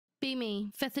Be me,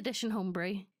 5th edition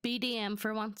homebrew. BDM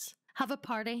for once. Have a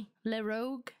party. Le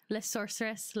rogue, le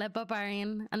sorceress, le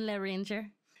barbarian, and le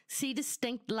ranger. See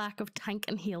distinct lack of tank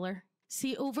and healer.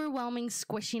 See overwhelming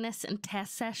squishiness in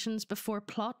test sessions before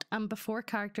plot and before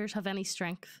characters have any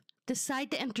strength. Decide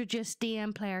to introduce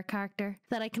DM player character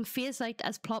that I can phase out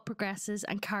as plot progresses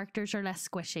and characters are less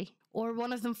squishy. Or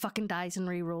one of them fucking dies and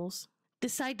rerolls.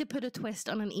 Decide to put a twist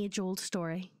on an age-old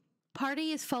story.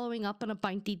 Party is following up on a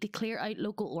bounty to clear out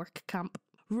local orc camp.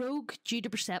 Rogue, due to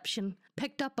perception,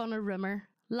 picked up on a rumour.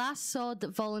 Last saw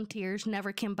that volunteers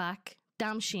never came back.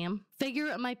 Damn shame. Figure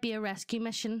it might be a rescue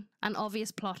mission, an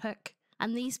obvious plot hook.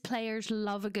 And these players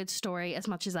love a good story as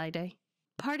much as I do.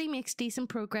 Party makes decent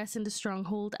progress into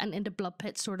Stronghold and into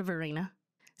Bloodpit sort of arena.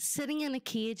 Sitting in a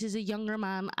cage is a younger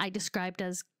man I described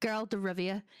as Geralt de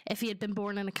Rivia if he had been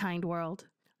born in a kind world.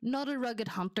 Not a rugged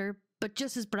hunter, but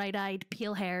just as bright-eyed,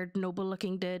 pale-haired,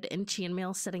 noble-looking dude in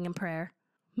chainmail sitting in prayer.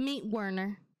 Meet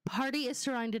Werner. Party is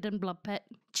surrounded in Bloodpit.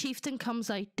 Chieftain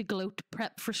comes out to gloat,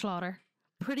 prep for slaughter.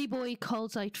 Pretty boy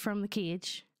calls out from the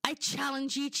cage. I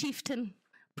challenge you, Chieftain.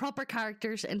 Proper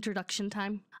characters introduction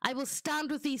time. I will stand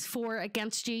with these 4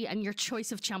 against you and your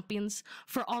choice of champions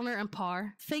for honour and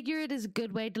power. Figure it is a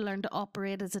good way to learn to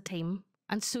operate as a team.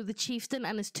 And so the chieftain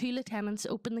and his 2 lieutenants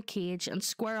open the cage and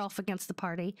square off against the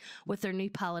party with their new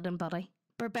paladin buddy.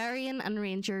 Barbarian and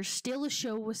rangers steal the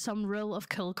show with some rule of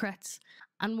kill crits,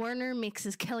 and Werner makes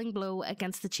his killing blow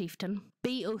against the chieftain.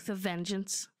 Be oath of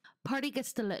vengeance. Party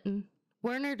gets to looting.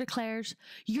 Werner declares,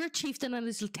 your chieftain and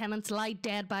his lieutenants lie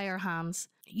dead by our hands.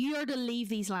 You are to leave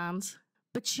these lands.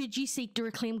 But should you seek to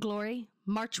reclaim glory,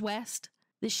 march west.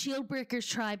 The Shieldbreakers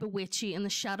tribe awaits you in the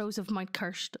shadows of Mount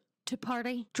Cursed. To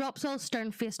Party, drops all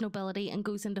stern-faced nobility and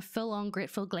goes into full-on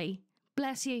grateful glee.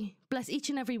 Bless you, bless each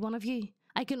and every one of you.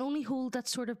 I can only hold that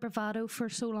sort of bravado for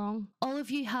so long. All of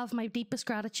you have my deepest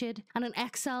gratitude, and an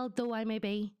exile though I may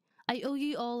be, I owe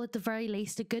you all at the very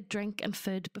least a good drink and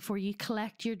food before you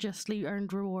collect your justly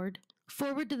earned reward.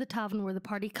 Forward to the tavern where the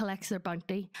party collects their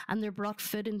bounty, and they're brought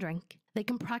food and drink. They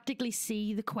can practically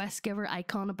see the quest giver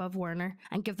icon above Werner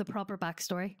and give the proper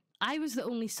backstory. I was the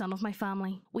only son of my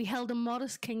family. We held a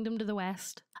modest kingdom to the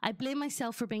west. I blame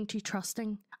myself for being too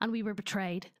trusting, and we were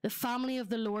betrayed. The family of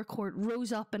the lower court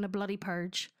rose up in a bloody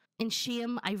purge. In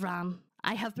shame, I ran.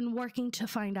 I have been working to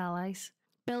find allies,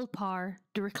 build power,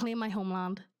 to reclaim my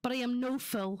homeland. But I am no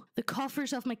fool. The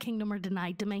coffers of my kingdom are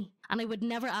denied to me, and I would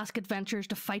never ask adventurers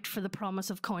to fight for the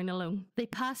promise of coin alone. They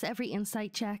pass every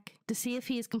insight check to see if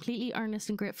he is completely earnest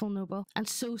and grateful noble, and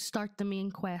so start the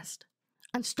main quest.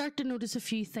 And start to notice a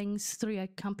few things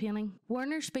throughout campaigning.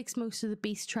 Werner speaks most of the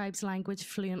beast tribe's language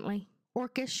fluently.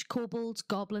 Orcish, kobolds,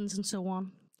 goblins and so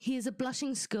on. He is a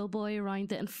blushing schoolboy around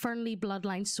the infernally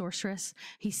bloodline sorceress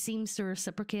who seems to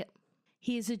reciprocate.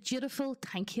 He is a dutiful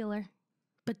tank healer.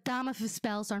 But damn if his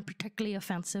spells aren't particularly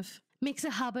offensive. Makes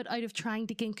a habit out of trying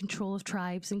to gain control of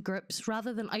tribes and groups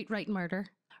rather than outright murder.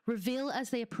 Reveal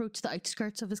as they approach the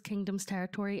outskirts of his kingdom's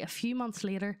territory a few months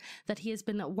later that he has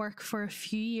been at work for a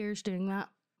few years doing that.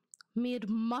 Made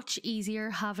much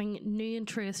easier having new and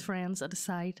truest friends at his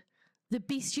side. The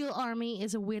bestial army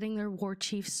is awaiting their war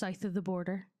chiefs south of the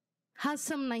border. Has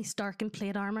some nice darkened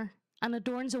plate armour and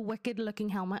adorns a wicked looking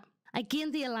helmet. I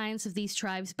gained the alliance of these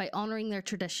tribes by honouring their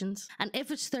traditions, and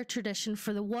if it's their tradition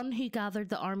for the one who gathered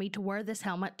the army to wear this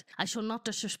helmet, I shall not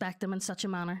disrespect them in such a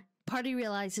manner. Party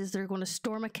realises they're going to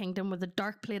storm a kingdom with a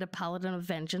dark-plated paladin of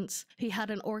vengeance, who had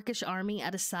an orcish army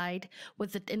at his side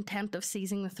with the intent of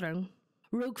seizing the throne.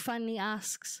 Rogue finally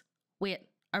asks, wait,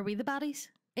 are we the baddies?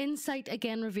 Insight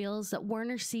again reveals that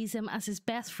Werner sees him as his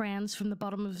best friends from the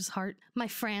bottom of his heart. My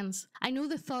friends, I know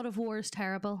the thought of war is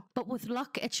terrible, but with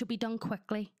luck it should be done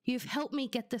quickly. You've helped me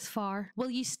get this far.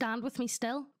 Will you stand with me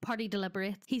still? Party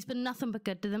deliberate. He's been nothing but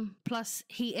good to them. Plus,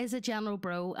 he is a general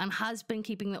bro and has been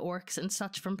keeping the orcs and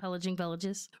such from pillaging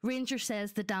villages. Ranger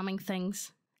says the damning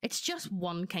things. It's just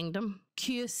one kingdom.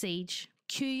 Cue a siege.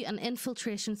 Cue an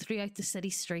infiltration throughout the city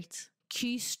streets.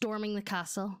 Cue storming the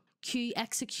castle. Cue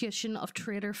execution of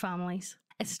traitor families.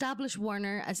 Establish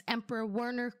Werner as Emperor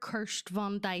Werner Cursed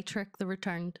von Dietrich the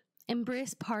Returned.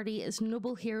 Embrace Party as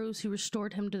noble heroes who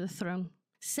restored him to the throne.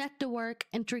 Set to work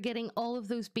integrating all of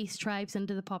those beast tribes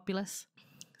into the populace.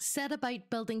 Set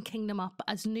about building Kingdom up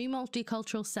as new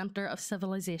multicultural centre of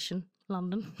civilization,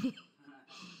 London.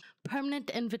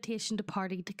 Permanent invitation to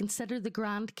Party to consider the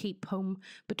Grand Keep home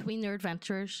between their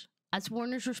adventurers, as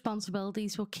Werner's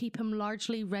responsibilities will keep him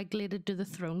largely regulated to the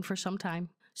throne for some time.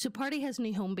 So Party has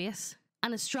new home base,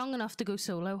 and is strong enough to go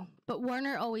solo, but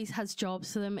Werner always has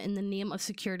jobs for them in the name of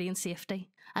security and safety,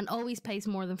 and always pays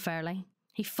more than fairly.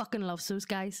 He fucking loves those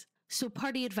guys. So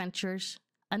Party adventurers,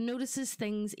 and notices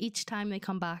things each time they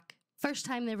come back. First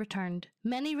time they returned,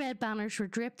 many red banners were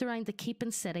draped around the keep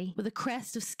and city, with a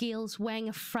crest of scales weighing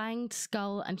a fanged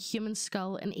skull and human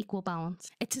skull in equal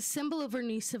balance. It's a symbol of our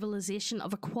new civilization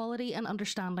of equality and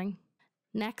understanding.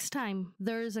 Next time,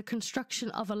 there is a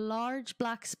construction of a large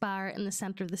black spire in the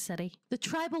centre of the city. The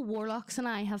tribal warlocks and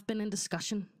I have been in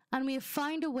discussion, and we have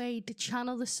found a way to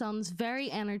channel the sun's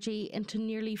very energy into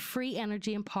nearly free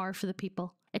energy and power for the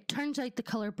people. It turns out the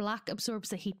colour black absorbs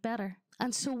the heat better,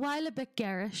 and so while a bit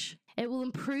garish, it will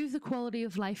improve the quality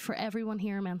of life for everyone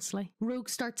here immensely. Rogue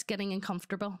starts getting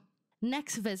uncomfortable.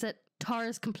 Next visit,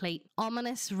 Tara's complete.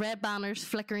 Ominous red banners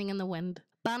flickering in the wind.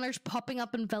 Banners popping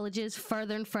up in villages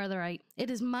further and further out. It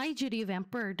is my duty of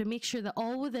Emperor to make sure that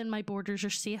all within my borders are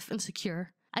safe and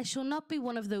secure. I shall not be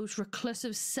one of those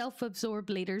reclusive, self-absorbed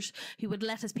leaders who would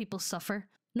let his people suffer,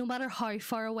 no matter how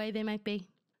far away they might be.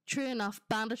 True enough,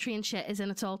 banditry and shit is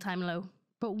in its all-time low.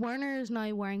 But Werner is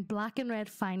now wearing black and red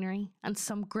finery and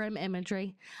some grim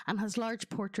imagery, and has large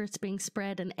portraits being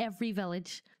spread in every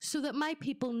village, so that my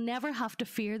people never have to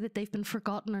fear that they've been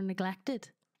forgotten or neglected.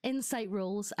 Insight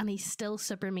rolls, and he still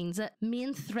super means it.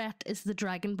 Main threat is the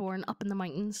Dragonborn up in the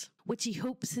mountains, which he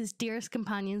hopes his dearest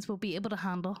companions will be able to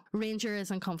handle. Ranger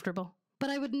is uncomfortable. But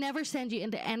I would never send you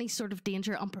into any sort of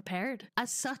danger unprepared.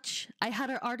 As such, I had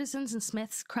our artisans and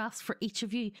smiths craft for each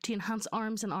of you to enhance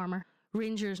arms and armour.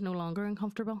 Ranger is no longer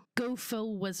uncomfortable. Go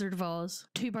full Wizard of Oz.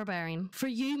 To Barbarian. For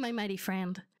you, my mighty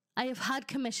friend, I have had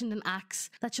commissioned an axe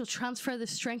that shall transfer the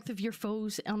strength of your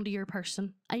foes onto your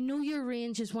person. I know your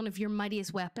range is one of your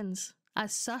mightiest weapons.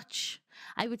 As such,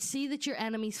 I would see that your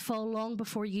enemies fall long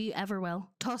before you ever will.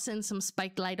 Toss in some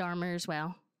spiked light armour as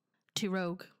well. To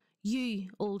Rogue. You,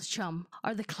 old chum,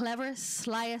 are the cleverest,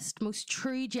 slyest, most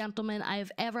true gentleman I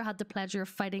have ever had the pleasure of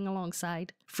fighting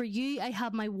alongside. For you, I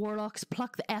have my warlocks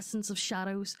pluck the essence of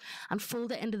shadows and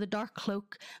fold it into the dark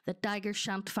cloak that daggers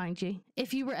shan't find you.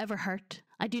 If you were ever hurt,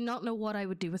 I do not know what I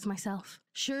would do with myself.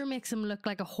 Sure makes him look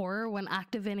like a horror when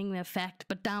activating the effect,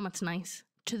 but damn it's nice.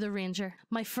 To the Ranger.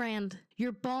 My friend,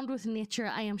 your bond with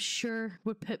nature I am sure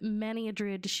would put many a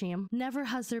druid to shame. Never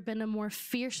has there been a more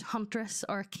fierce huntress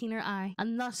or a keener eye,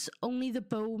 and thus only the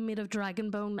bow made of dragon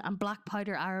bone and black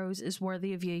powder arrows is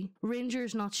worthy of you. Ranger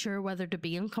is not sure whether to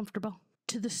be uncomfortable.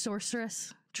 To the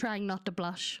Sorceress, trying not to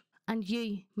blush. And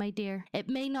you, my dear, it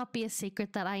may not be a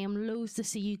secret that I am loath to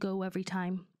see you go every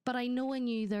time, but I know in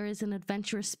you there is an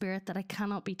adventurous spirit that I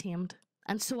cannot be tamed,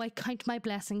 and so I count my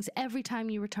blessings every time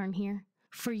you return here.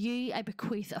 For you, I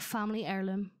bequeath a family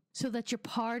heirloom, so that your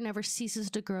power never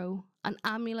ceases to grow, an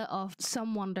amulet of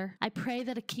some wonder. I pray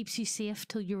that it keeps you safe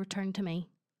till you return to me.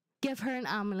 Give her an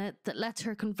amulet that lets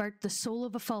her convert the soul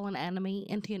of a fallen enemy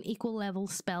into an equal level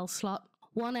spell slot.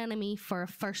 1 enemy for a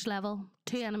first level,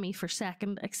 2 enemy for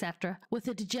second, etc., with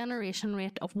a degeneration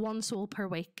rate of 1 soul per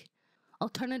week.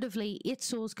 Alternatively, 8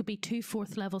 souls could be 2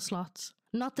 4th level slots.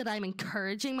 Not that I'm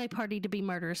encouraging my party to be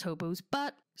murderous hobos,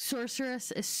 but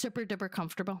Sorceress is super duper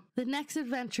comfortable. The next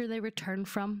adventure they returned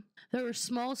from, there were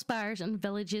small spires and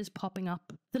villages popping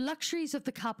up. The luxuries of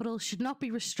the capital should not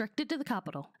be restricted to the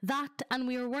capital. That, and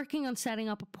we are working on setting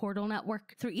up a portal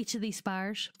network through each of these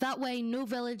spires. That way, no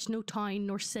village, no town,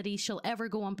 nor city shall ever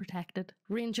go unprotected.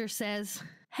 Ranger says,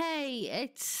 hey,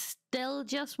 it's still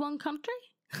just one country?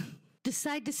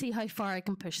 Decide to see how far I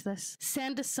can push this.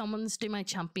 Send a summons to my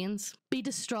champions. Be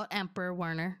distraught Emperor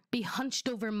Werner. Be hunched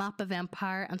over map of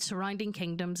empire and surrounding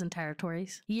kingdoms and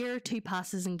territories. Year or 2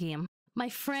 passes in game. My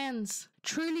friends,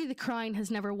 truly the crown has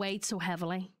never weighed so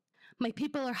heavily. My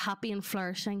people are happy and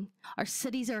flourishing. Our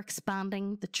cities are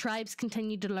expanding. The tribes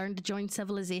continue to learn to join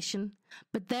civilization.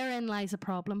 But therein lies a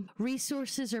problem.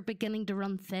 Resources are beginning to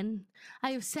run thin.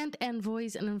 I have sent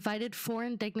envoys and invited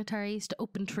foreign dignitaries to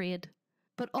open trade.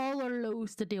 But all are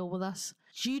loath to deal with us,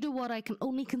 due to what I can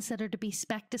only consider to be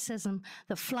skepticism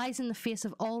that flies in the face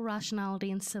of all rationality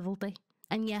and civility.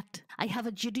 And yet, I have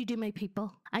a duty to my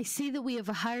people. I see that we have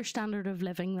a higher standard of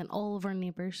living than all of our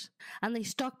neighbours, and they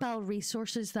stockpile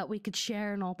resources that we could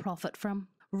share and all profit from.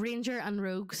 Ranger and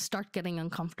Rogue start getting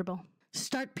uncomfortable.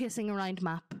 Start pacing around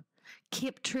map.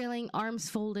 Cape trailing, arms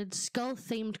folded,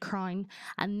 skull-themed crown,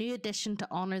 and new addition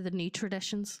to honour the new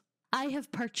traditions. I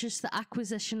have purchased the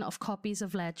acquisition of copies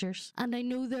of ledgers, and I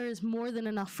know there is more than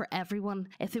enough for everyone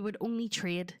if they would only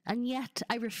trade, and yet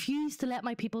I refuse to let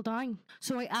my people down.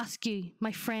 So I ask you,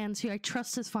 my friends who I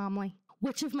trust as family,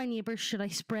 which of my neighbours should I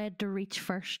spread to reach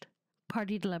first?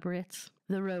 Party deliberates.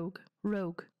 The Rogue.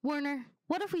 Rogue. Werner,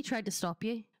 what if we tried to stop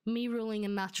you? Me rolling a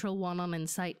natural 1 on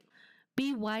insight.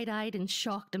 Be wide-eyed and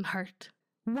shocked and hurt.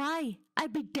 Why?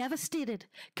 I'd be devastated,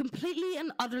 completely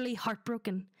and utterly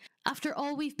heartbroken. After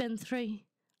all we've been through,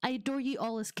 I adore you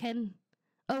all as kin.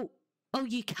 Oh, Oh,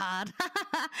 you cad.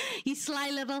 You sly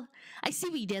little. I see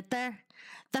what you did there.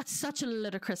 That's such a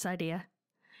ludicrous idea.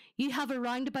 You have a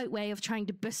roundabout way of trying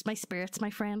to boost my spirits, my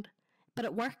friend. But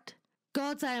it worked.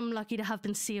 Gods, I am lucky to have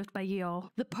been saved by you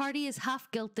all. The party is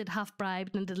half guilted, half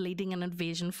bribed into leading an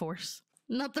invasion force.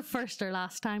 Not the first or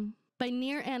last time. By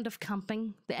near end of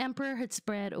camping, the Emperor had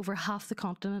spread over half the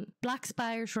continent, black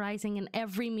spires rising in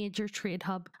every major trade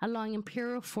hub, allowing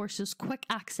Imperial forces quick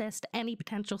access to any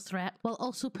potential threat, while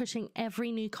also pushing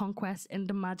every new conquest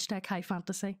into Magitech high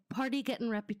fantasy. Party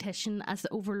getting reputation as the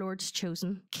Overlord's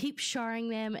chosen. Keep showering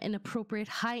them in appropriate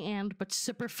high-end but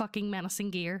super fucking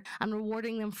menacing gear, and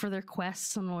rewarding them for their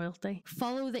quests and loyalty.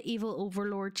 Follow the evil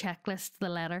Overlord checklist to the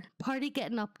letter. Party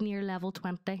getting up near level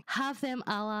 20. Have them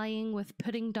allying with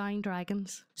putting down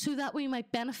dragons, so that we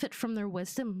might benefit from their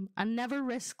wisdom and never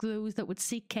risk those that would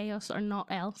seek chaos or not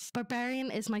else.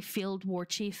 Barbarian is my field war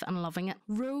chief and loving it.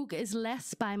 Rogue is less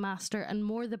spy master and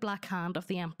more the black hand of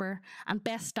the Emperor and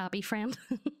best stabby friend.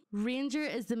 Ranger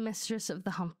is the mistress of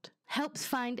the hunt. Helps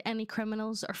find any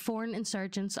criminals or foreign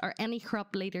insurgents or any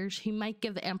corrupt leaders who might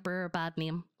give the Emperor a bad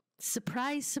name.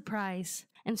 Surprise, surprise.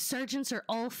 Insurgents are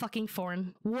all fucking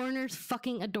foreign. Warner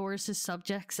fucking adores his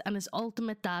subjects and his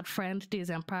ultimate dad friend to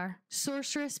his empire.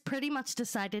 Sorceress pretty much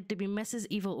decided to be Mrs.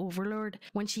 Evil Overlord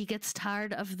when she gets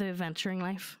tired of the adventuring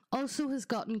life. Also has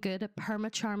gotten good at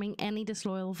perma-charming any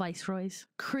disloyal viceroys.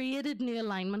 Created new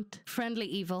alignment. Friendly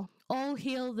evil. All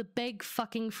hail the big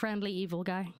fucking friendly evil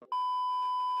guy.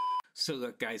 So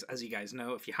look guys, as you guys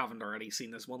know, if you haven't already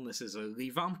seen this one, this is a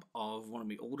revamp of one of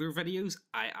my older videos.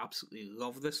 I absolutely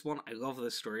love this one. I love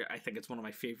this story. I think it's one of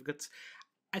my favourites.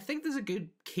 I think there's a good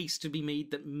case to be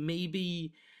made that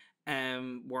maybe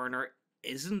Warner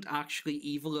isn't actually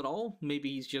evil at all.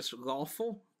 Maybe he's just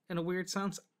lawful in a weird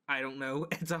sense. I don't know.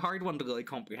 It's a hard one to really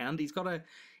comprehend. He's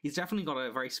definitely got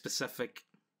a very specific,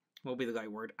 what would be the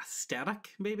right word?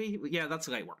 Aesthetic, maybe? Yeah, that's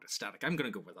the right word, aesthetic. I'm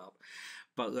going to go with that.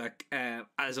 But look,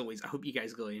 as always, I hope you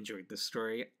guys really enjoyed this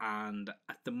story. And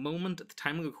at the moment, at the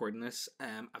time of recording this,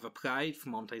 I've applied for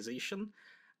monetization.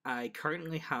 I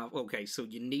currently have, okay, so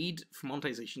you need, for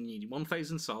monetization, you need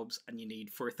 1,000 subs and you need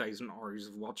 4,000 hours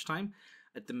of watch time.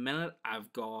 At the minute, I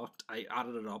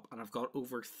added it up, and I've got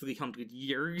over 300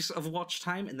 years of watch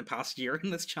time in the past year in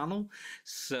this channel.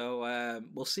 So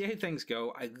we'll see how things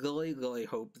go. I really, really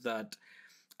hope that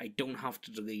I don't have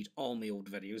to delete all my old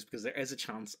videos, because there is a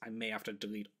chance I may have to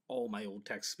delete all my old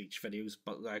text-speech videos.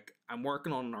 But like, I'm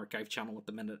working on an archive channel at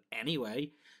the minute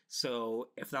anyway, so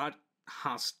if that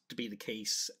has to be the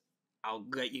case, I'll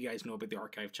let you guys know about the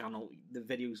archive channel. The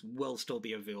videos will still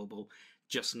be available,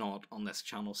 just not on this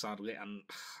channel, sadly, and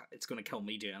it's going to kill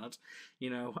me doing it.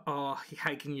 You know, oh,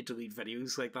 how can you delete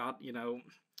videos like that? You know,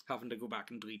 having to go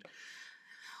back and delete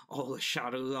all the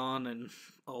Shadowrun and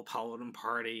all Paladin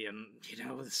Party, and, you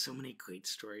know, there's so many great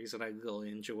stories that I really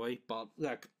enjoy. But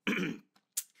look,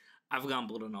 I've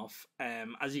rambled enough.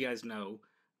 As you guys know,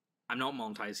 I'm not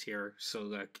monetized here, so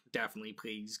like, definitely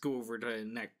please go over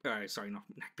to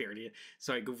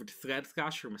go over to Thread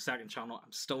Thrasher, my second channel.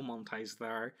 I'm still monetized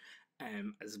there,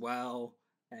 as well.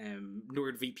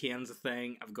 NordVPN's a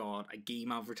thing. I've got a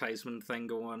game advertisement thing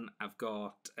going. I've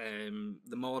got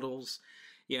the models.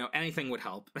 You know, anything would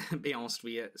help, be honest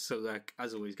with you. So like,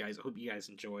 as always guys, I hope you guys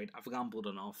enjoyed. I've rambled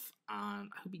enough, and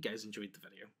I hope you guys enjoyed the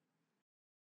video.